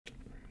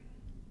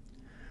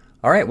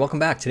All right, welcome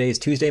back. Today is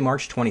Tuesday,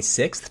 March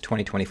 26th,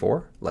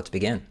 2024. Let's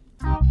begin.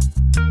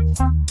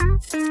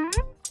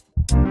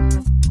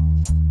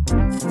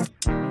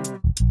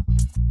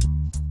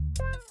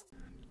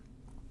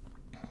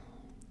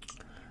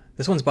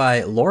 This one's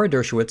by Laura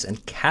Dershowitz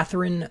and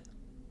Catherine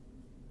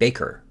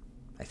Baker.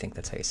 I think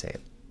that's how you say it.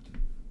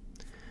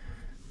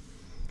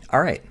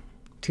 All right,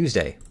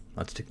 Tuesday.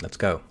 Let's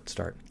go. Let's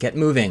start. Get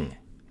moving.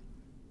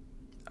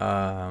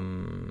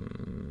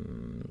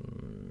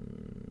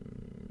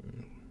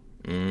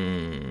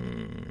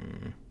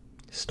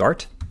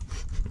 Start.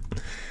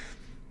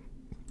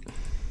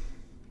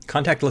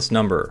 Contact list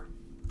number.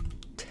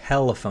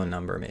 Telephone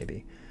number,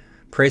 maybe.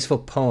 Praiseful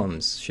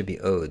poems should be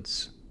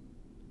odes.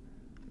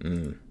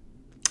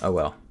 Oh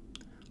well.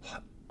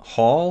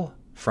 Haul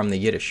from the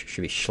Yiddish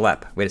should be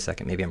schlep. Wait a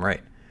second, maybe I'm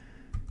right.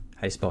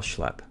 How do you spell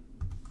schlep?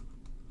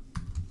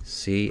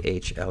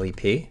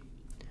 C-H-L-E-P.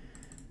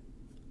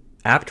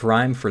 Apt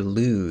rhyme for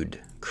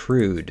lewd.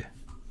 Crude.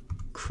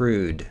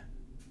 Crude.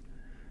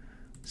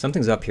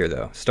 Something's up here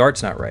though.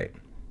 Start's not right.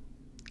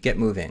 Get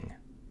moving.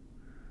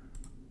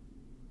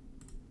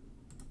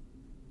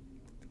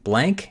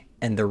 Blank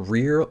and the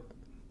Real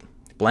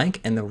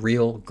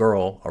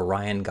Girl, a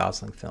Ryan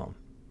Gosling film.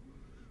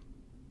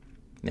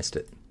 Missed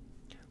it.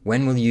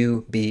 When will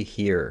you be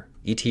here?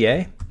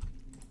 ETA?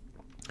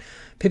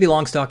 Pippi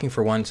Longstocking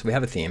for one, so we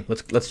have a theme.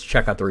 Let's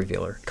check out the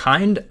revealer.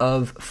 Kind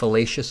of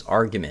fallacious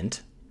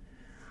argument,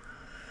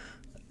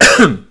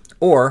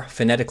 or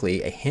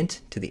phonetically, a hint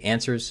to the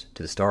answers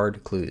to the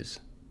starred clues.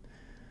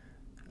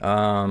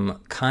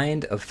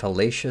 Kind of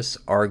fallacious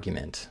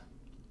argument.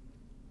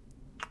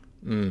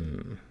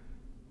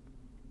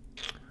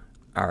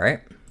 All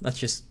right, let's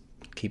just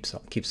keep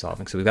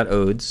solving. So we've got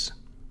odes.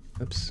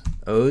 Oops,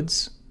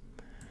 odes.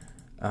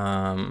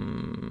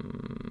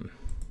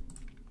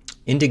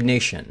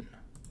 Indignation.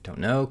 Don't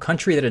know.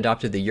 Country that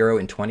adopted the euro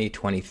in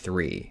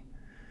 2023.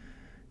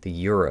 The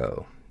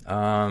euro.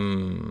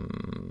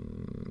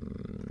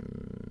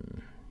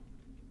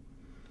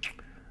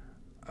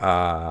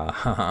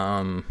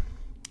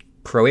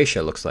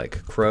 Croatia looks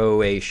like.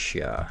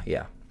 Croatia,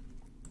 yeah.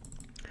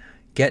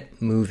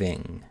 Get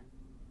moving.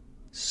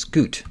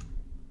 Scoot.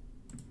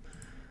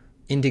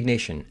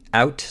 Indignation.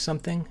 Out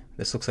something.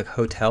 This looks like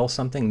hotel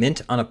something.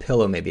 Mint on a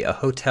pillow, maybe. A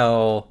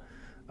hotel,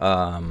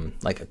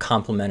 like a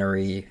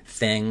complimentary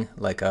thing.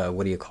 Like a,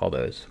 what do you call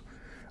those?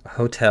 A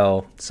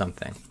hotel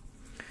something.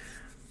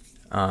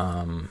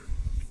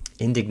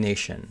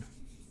 Indignation.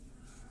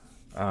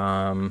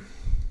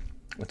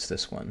 What's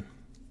this one?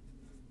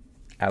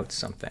 Out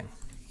something.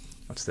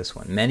 What's this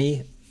one?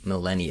 Many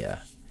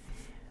millennia.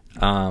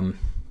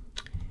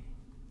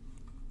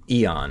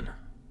 Eon.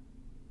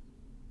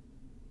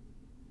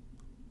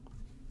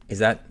 Is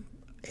that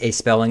a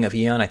spelling of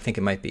eon? I think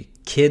it might be.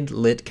 Kid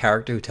lit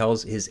character who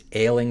tells his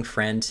ailing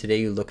friend, today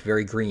you look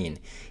very green,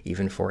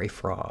 even for a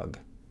frog.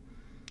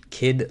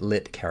 Kid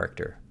lit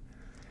character.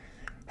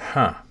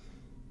 Huh.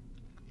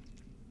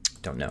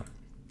 Don't know.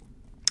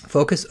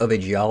 Focus of a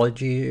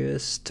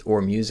geologist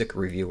or music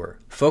reviewer.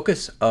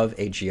 Focus of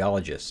a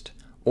geologist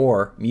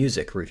or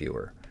music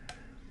reviewer.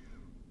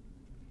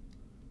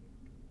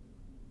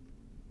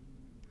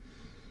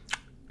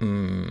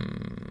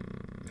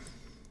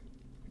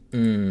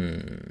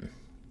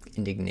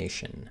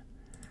 Indignation.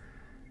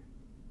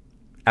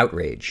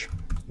 Outrage.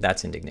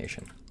 That's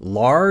indignation.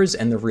 Lars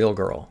and the Real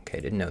Girl. Okay,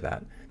 didn't know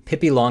that.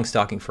 Pippi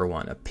Longstocking for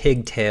one. A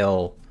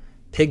pigtail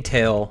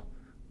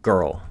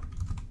girl.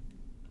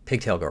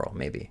 Pigtail girl,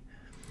 maybe.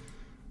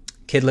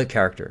 Kidlit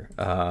character.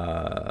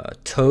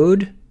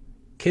 Toad.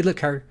 Kidlit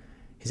character.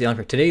 He's the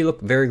only. Today you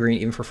look very green,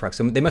 even for frogs.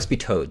 So they must be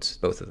toads,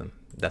 both of them.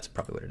 That's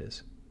probably what it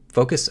is.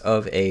 Focus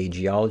of a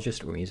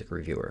geologist or music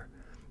reviewer.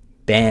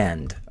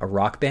 Band. A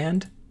rock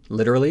band,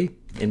 literally,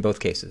 in both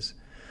cases.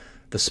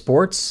 The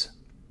sports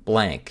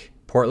blank.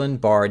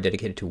 Portland bar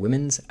dedicated to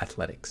women's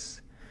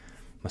athletics.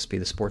 Must be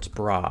the sports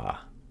bra,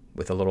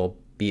 with a little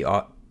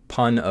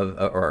pun of,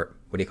 or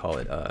what do you call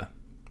it?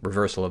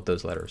 Reversal of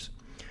those letters.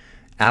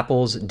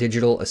 Apple's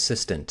digital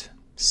assistant.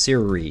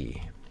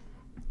 Siri.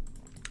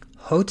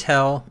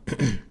 Hotel.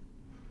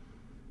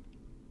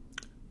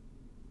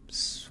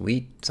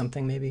 Sweet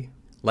something, maybe?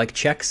 Like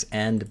checks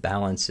and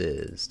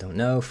balances. Don't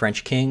know.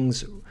 French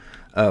kings.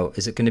 Oh,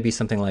 is it going to be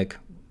something like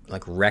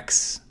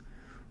Rex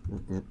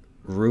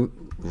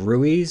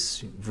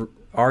Ruiz?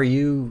 Are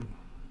you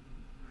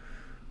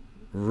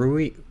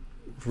Ruiz?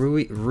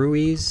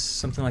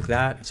 Something like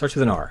that. Starts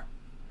with an R.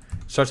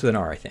 Starts with an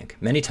R, I think.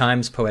 Many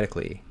times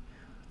poetically.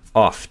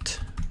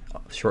 Oft.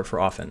 Short for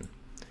often.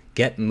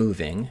 Get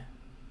moving.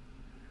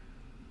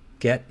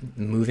 Get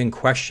moving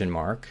question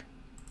mark.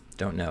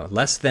 Don't know.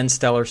 Less than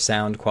stellar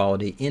sound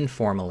quality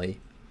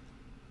informally.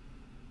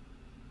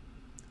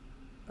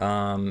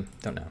 Don't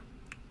know.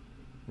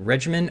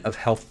 Regimen of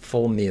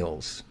healthful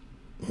meals.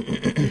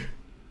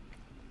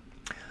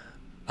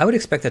 I would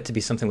expect that to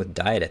be something with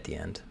diet at the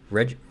end.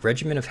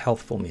 Regimen of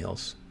healthful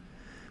meals.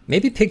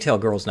 Maybe Pigtail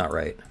Girl's not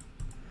right.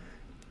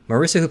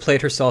 Marissa, who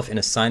played herself in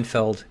a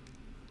Seinfeld...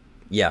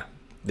 Yeah,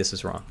 this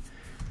is wrong.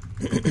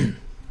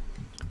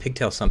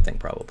 Pigtail something,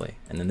 probably.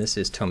 And then this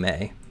is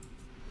Tomei,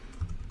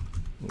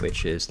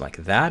 which is like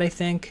that, I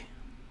think.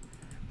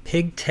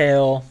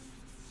 Pigtail,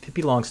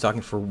 Pippi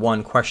Longstocking for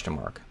 1 question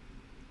mark.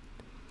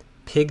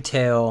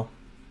 Pigtail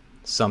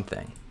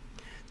something.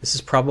 This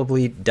is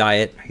probably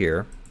diet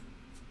here.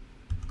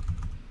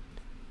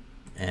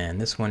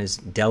 And this one is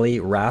Deli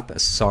Wrap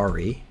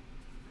Sorry.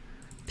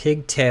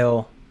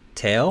 Pigtail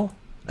tail?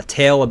 A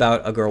tale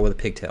about a girl with a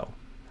pigtail.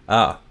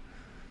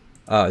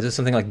 Is this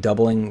something like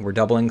doubling? We're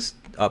doubling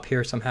up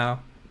here somehow.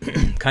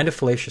 Kind of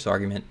fallacious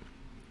argument.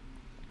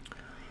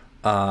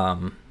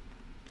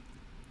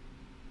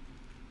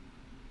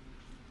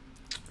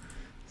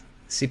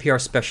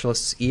 CPR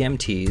specialists,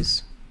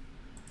 EMTs.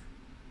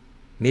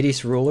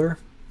 Mideast ruler.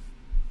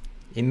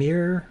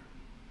 Emir.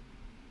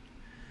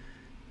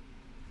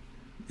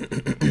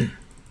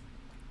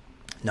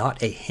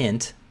 Not a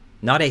hint.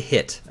 Not a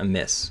hit. A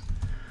miss.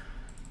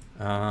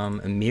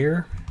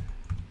 Emir.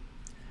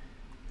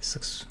 This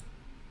looks...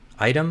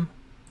 Item.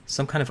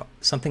 Some kind of...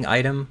 Something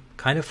item.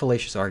 Kind of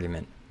fallacious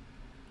argument.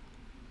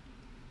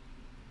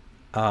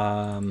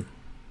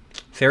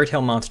 Fairy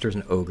tale monsters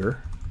and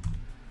ogre.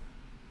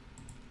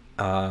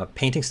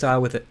 Painting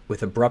style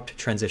with abrupt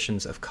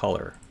transitions of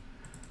color.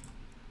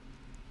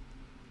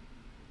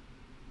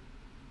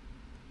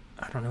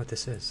 I don't know what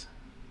this is.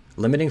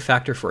 Limiting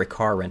factor for a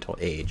car rental,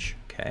 age.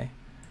 Okay.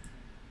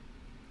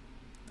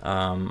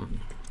 I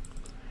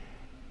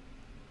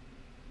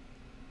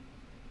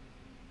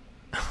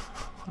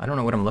don't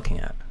know what I'm looking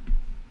at.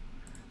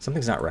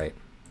 Something's not right.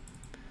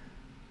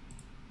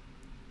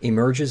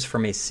 Emerges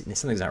from a...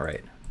 Something's not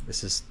right.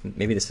 This is...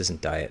 Maybe this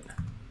isn't diet.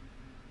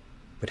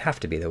 Would have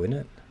to be, though, wouldn't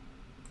it?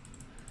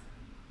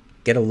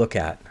 Get a look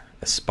at.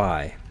 A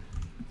spy.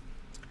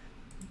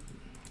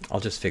 I'll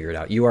just figure it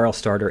out. URL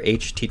starter,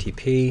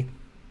 HTTP.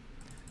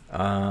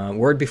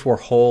 Word before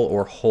whole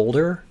or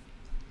holder.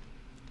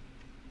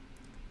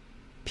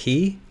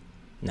 P?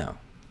 No.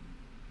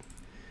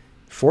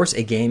 Force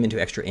a game into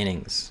extra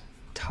innings.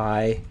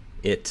 Tie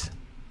it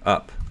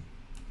up.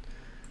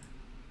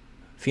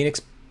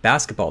 Phoenix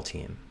basketball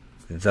team.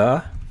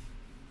 The...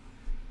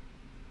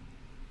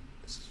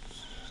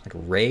 Like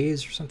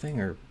Rays or something?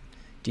 Or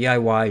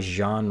DIY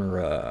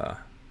genre.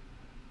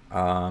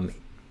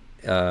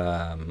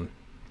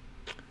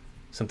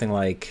 Something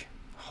like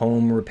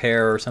home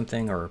repair or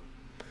something, or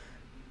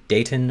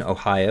Dayton,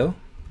 Ohio.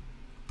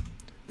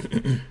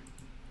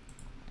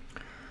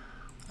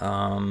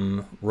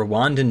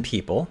 Rwandan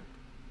people.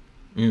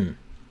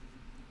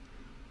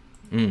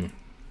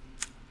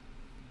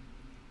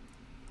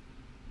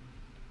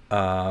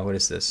 What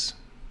is this?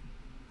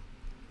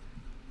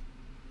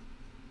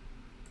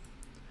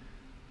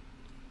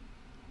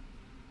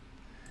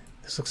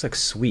 This looks like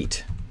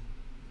sweet.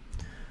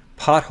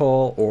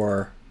 Pothole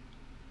or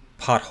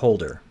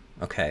potholder.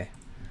 Okay.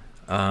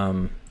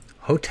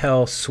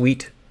 Hotel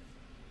suite.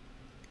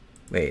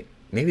 Wait,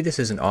 maybe this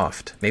isn't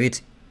oft. Maybe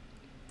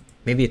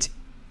it's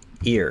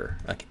ear,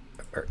 like,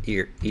 or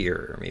ear,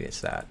 or maybe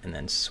it's that, and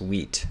then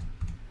suite.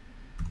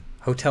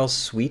 Hotel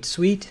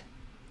suite.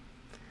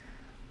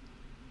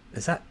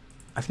 Is that?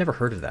 I've never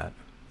heard of that.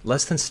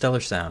 Less than stellar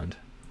sound.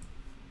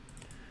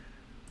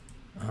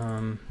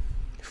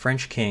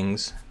 French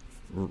kings.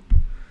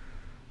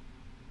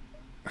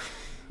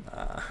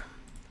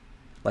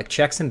 Like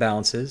checks and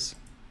balances.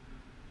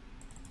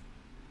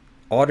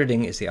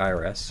 Auditing is the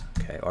IRS.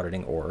 Okay,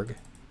 auditing org.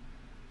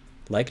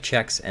 Like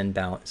checks and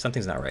balance.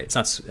 Something's not right. It's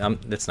not.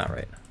 That's not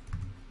right.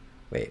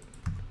 Wait.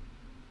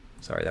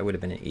 Sorry, that would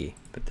have been an E,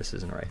 but this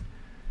isn't right.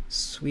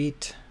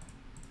 Sweet.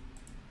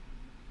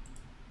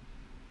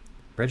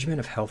 Regimen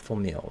of healthful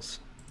meals.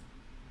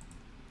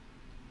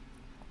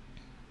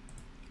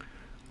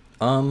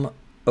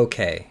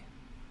 Okay.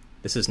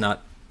 This is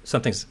not...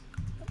 Something's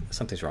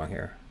wrong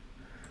here.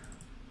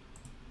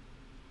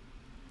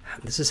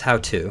 This is how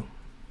to.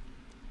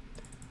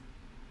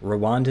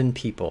 Rwandan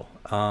people.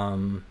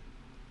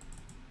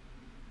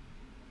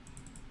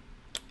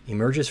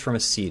 Emerges from a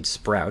seed.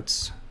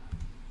 Sprouts.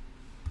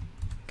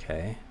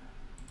 Okay.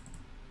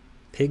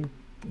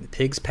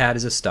 Pig's pad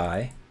is a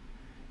sty.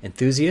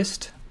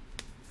 Enthusiast.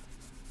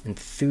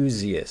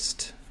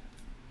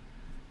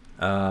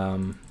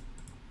 Oh,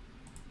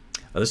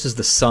 this is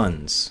the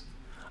Suns.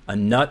 A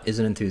nut is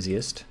an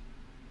enthusiast.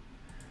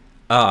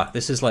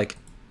 This is like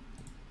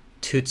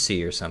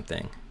Tootsie or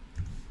something.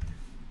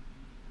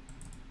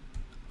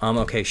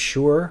 Okay,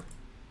 sure.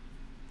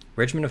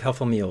 Regimen of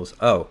healthful meals.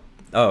 Oh,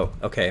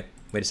 okay.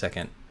 Wait a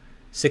second.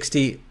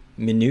 60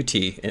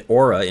 minuti,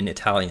 ora in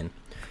Italian.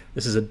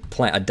 This is a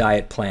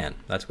diet plan.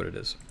 That's what it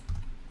is.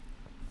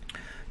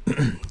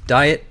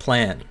 Diet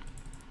plan.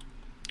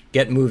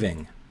 Get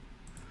moving.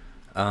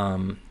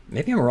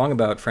 Maybe I'm wrong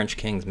about French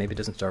kings. Maybe it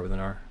doesn't start with an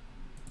R.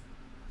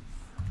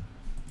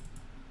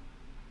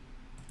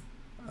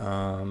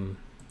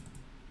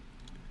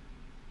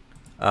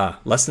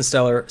 Less than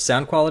stellar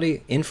sound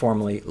quality,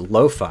 informally,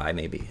 lo-fi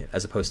maybe,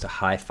 as opposed to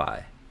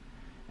hi-fi.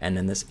 And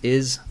then this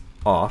is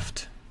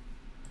oft.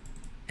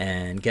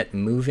 And get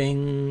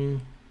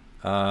moving.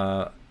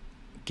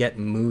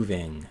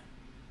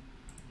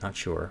 Not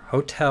sure.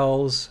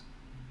 Hotels.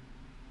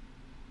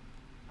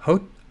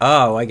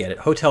 Oh, I get it.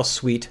 Hotel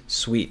suite,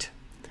 suite.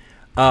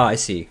 Ah, I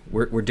see.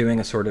 We're doing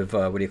a sort of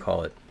what do you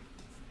call it?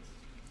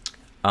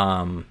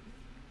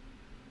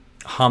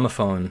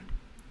 Homophone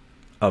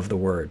of the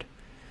word.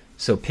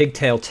 So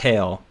pigtail,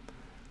 tail.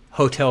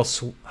 Hotel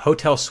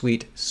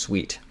suite,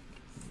 suite.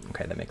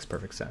 Okay, that makes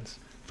perfect sense.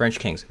 French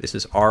kings. This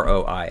is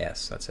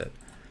ROIS. That's it.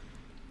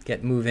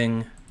 Get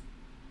moving.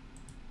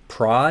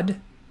 Prod,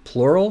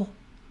 plural.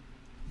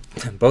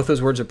 Both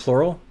those words are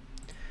plural.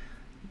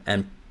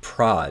 And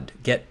prod,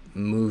 get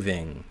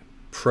moving.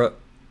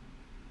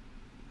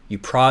 You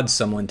prod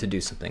someone to do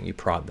something. You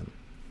prod them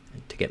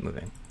to get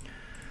moving.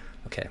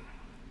 Okay.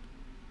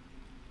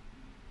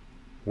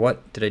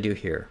 What did I do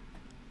here?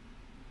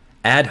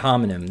 Ad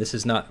hominem. This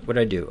is not, what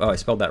did I do? Oh, I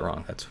spelled that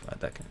wrong. That's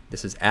that.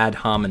 This is ad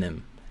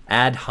hominem.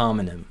 Ad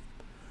hominem.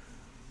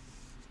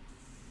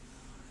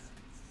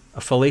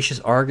 A fallacious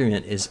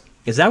argument is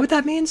that what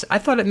that means? I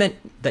thought it meant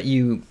that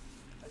you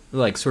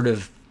like sort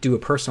of do a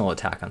personal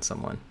attack on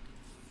someone.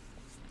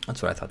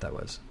 That's what I thought that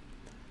was.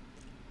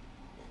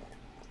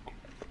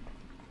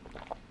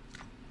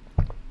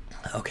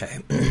 Okay.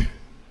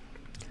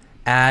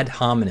 Ad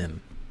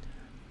hominem.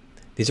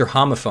 These are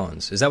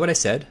homophones. Is that what I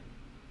said?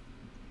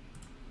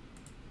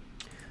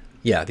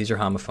 Yeah, these are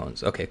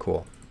homophones. Okay,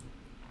 cool.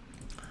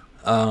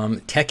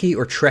 Techie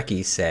or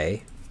Trekkie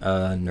say,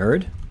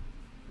 nerd.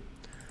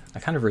 I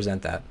kind of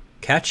resent that.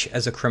 Catch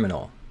as a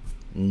criminal.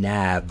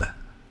 Nab.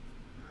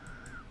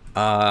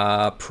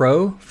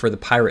 Pro for the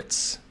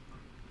pirates.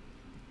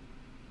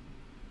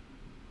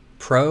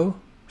 Pro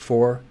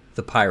for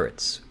the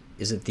pirates.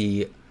 Is it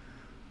the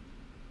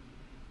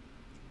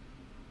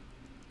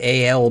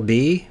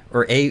ALB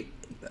or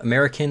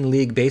American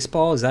League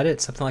Baseball? Is that it?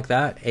 Something like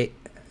that?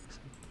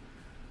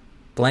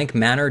 Blank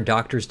manner,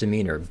 doctor's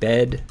demeanor.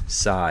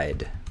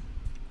 Bedside.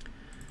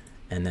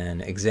 And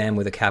then exam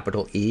with a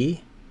capital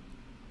E.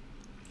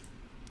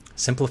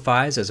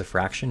 Simplifies as a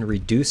fraction.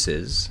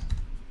 Reduces.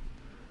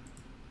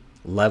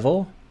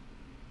 Level.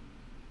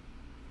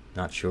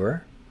 Not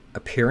sure.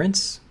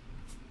 Appearance.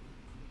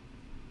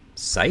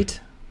 Sight.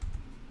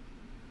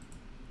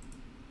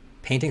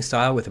 Painting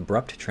style with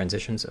abrupt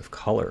transitions of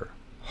color.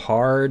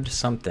 Hard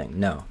something.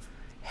 No.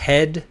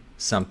 Head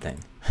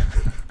something.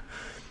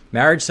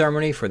 Marriage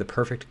ceremony for the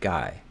perfect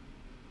guy.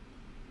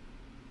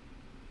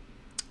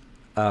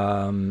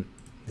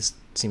 This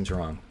seems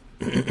wrong.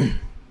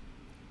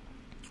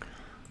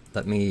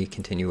 Let me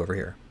continue over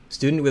here.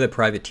 Student with a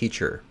private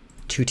teacher.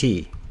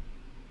 Tutee.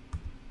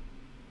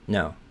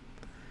 No.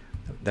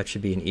 That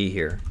should be an E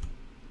here.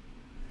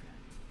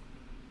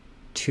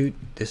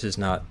 This is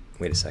not...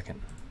 Wait a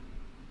second.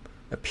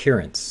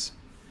 Appearance.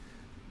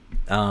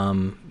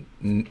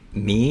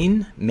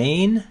 Mean?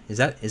 Main? Is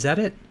that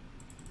it?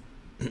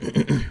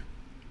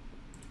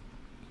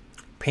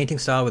 Painting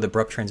style with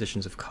abrupt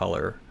transitions of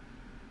color.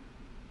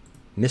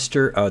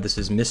 Mr. Oh, this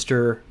is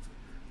Mr.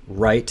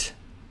 Right.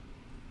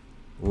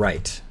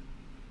 Right.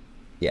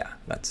 Yeah,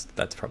 that's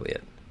probably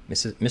it.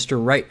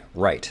 Mr. Right.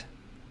 Right.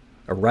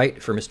 A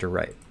right for Mr.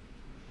 Right.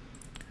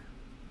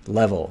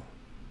 Level.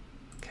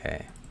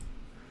 Okay.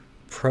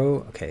 Pro.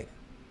 Okay.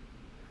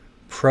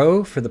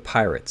 Pro for the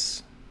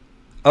Pirates.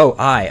 Oh,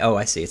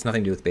 I see. It's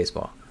nothing to do with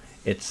baseball.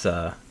 It's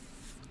a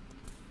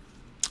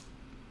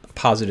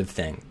positive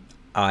thing.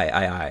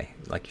 I.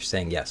 Like you're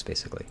saying yes,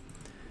 basically.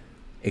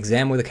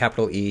 Exam with a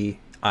capital E.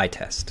 I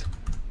test.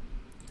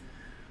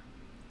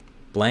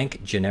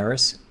 Blank,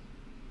 generis,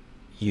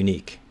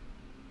 unique.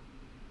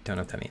 Don't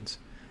know what that means.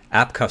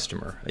 App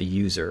customer, a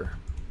user.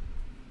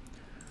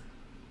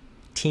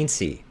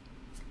 Teensy,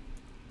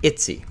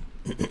 itsy.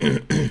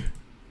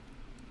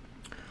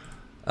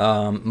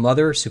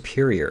 Mother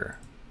superior.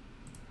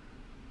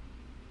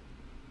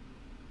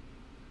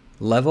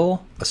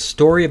 Level, a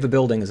story of a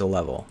building is a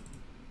level.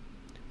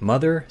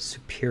 Mother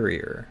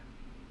superior.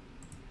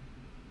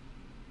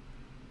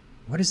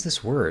 What is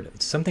this word?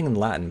 It's something in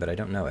Latin, but I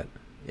don't know it.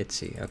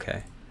 Itsy,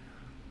 okay.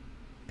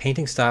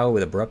 Painting style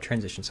with abrupt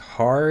transitions.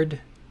 Hard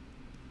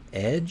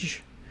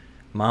edge.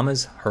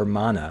 Mama's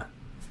hermana.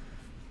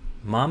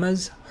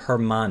 Mama's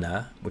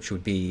hermana, which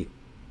would be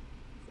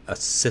a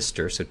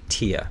sister, so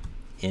tia.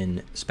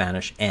 In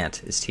Spanish,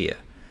 aunt is tia.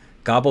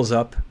 Gobbles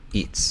up,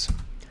 eats.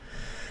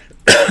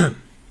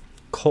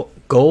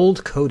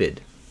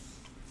 Gold-coated.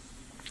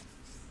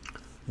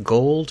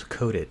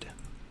 Gold-coated.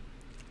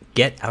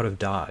 Get out of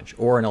Dodge,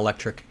 or an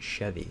electric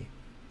Chevy.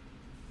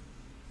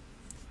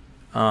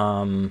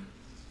 Fairy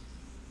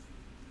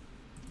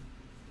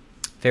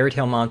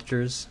tale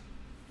monsters.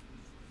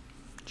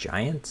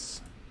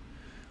 Giants.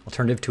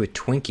 Alternative to a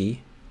Twinkie.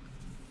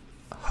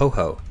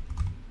 Ho-ho.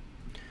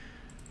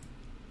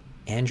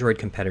 Android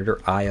competitor,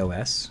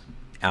 iOS.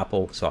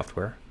 Apple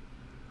software.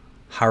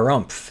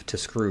 Harumph to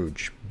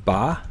Scrooge.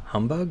 Bah,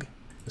 humbug.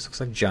 This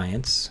looks like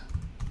giants.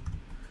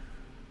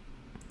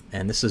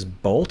 And this is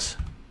bolt.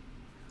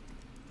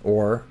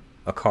 Or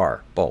a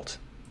car, bolt.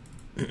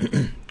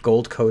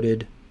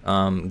 Gold-coated,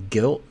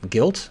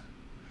 gilt.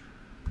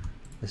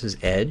 This is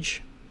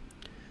edge.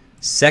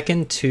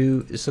 Second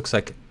to, this looks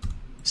like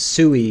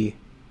Sui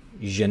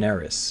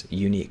generis,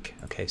 unique.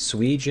 Okay,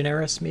 sui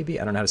generis, maybe?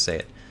 I don't know how to say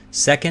it.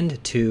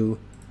 Second to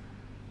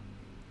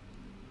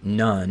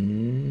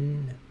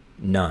none,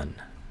 none.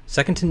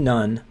 Second to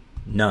none,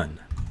 none.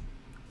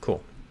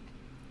 Cool.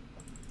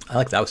 I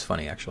like that. Was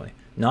funny, actually.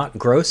 Not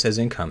gross as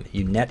income.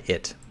 You net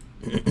it.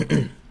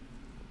 The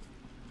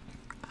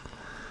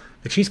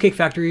Cheesecake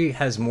Factory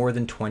has more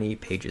than 20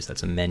 pages.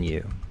 That's a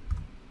menu.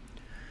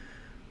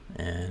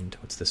 And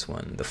what's this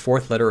one? The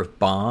fourth letter of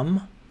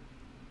bomb,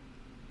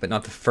 but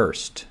not the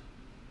first.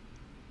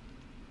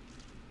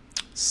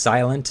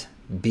 Silent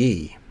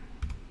B.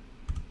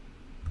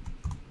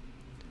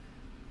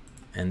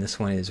 And this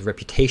one is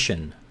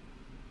reputation.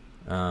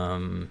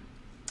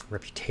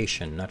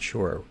 Reputation, not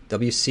sure.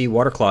 WC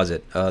water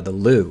closet, the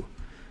loo.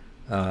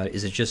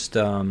 Is it just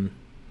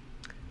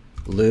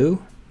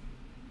loo?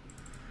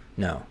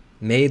 No.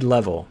 Made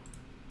level.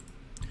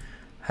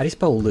 How do you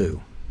spell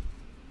loo?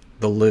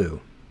 The loo.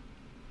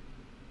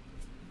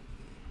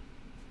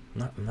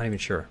 I'm not even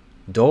sure.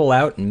 Dole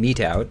out and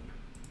meet out.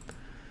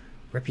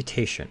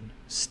 Reputation.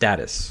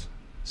 Status.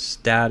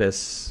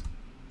 Status.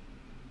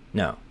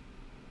 No.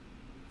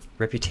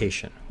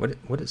 Reputation.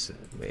 What is it?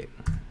 Wait.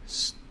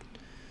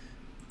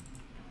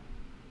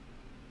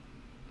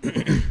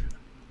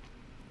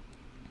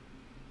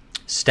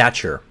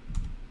 Stature.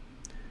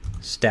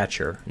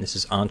 Stature. And this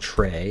is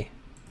entree.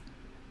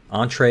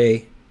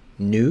 Entree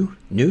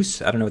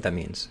noose? I don't know what that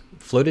means.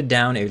 Floated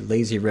down a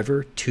lazy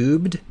river.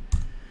 Tubed.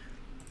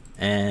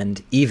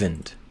 And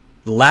evened.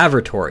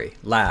 Lavatory.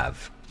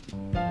 Lav.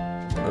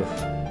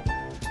 Ugh.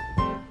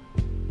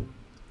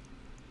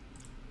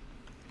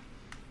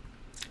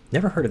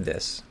 Never heard of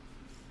this.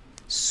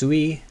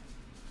 Sui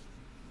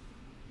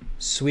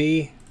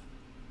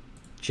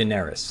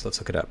generis. Let's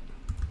look it up.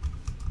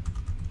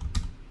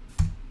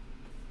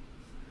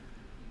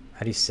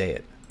 How do you say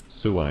it?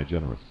 Sui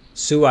generis.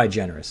 Sui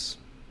generis.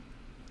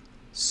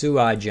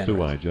 Sui generis.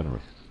 Sui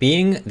generis.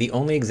 Being the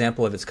only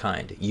example of its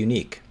kind,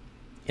 unique,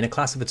 in a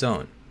class of its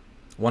own,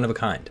 one of a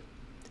kind,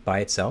 by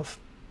itself,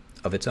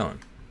 of its own.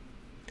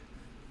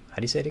 How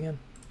do you say it again?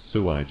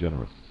 Sui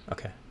generis.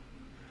 Okay.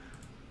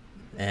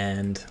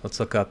 And let's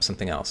look up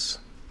something else.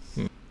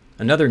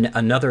 Another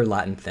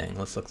Latin thing.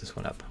 Let's look this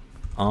one up.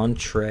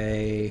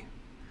 Entree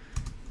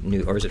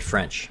nu, or is it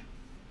French?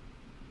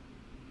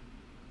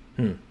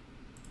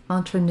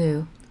 Entre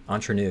nous.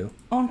 Entre nous.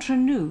 Entre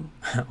nous.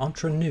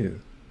 Entre nous.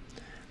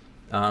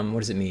 What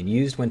does it mean?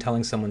 Used when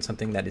telling someone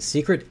something that is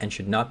secret and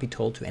should not be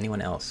told to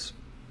anyone else.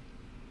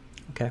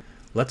 Okay.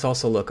 Let's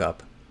also look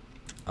up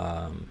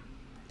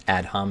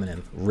ad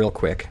hominem real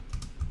quick,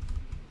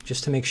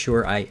 just to make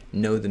sure I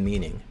know the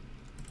meaning.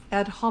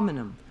 Ad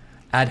hominem.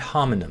 Ad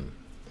hominem.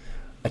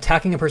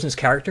 Attacking a person's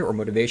character or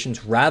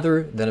motivations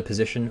rather than a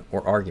position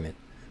or argument.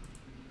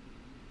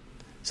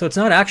 So it's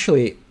not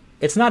actually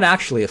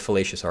a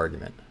fallacious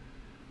argument.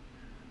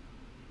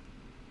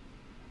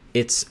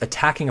 It's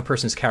attacking a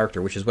person's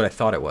character, which is what I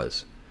thought it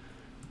was.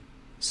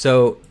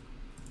 So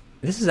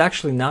this is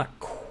actually not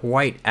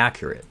quite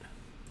accurate.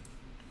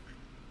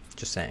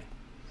 Just saying.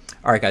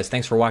 All right, guys,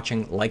 thanks for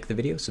watching. Like the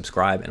video,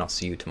 subscribe, and I'll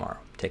see you tomorrow.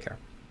 Take care.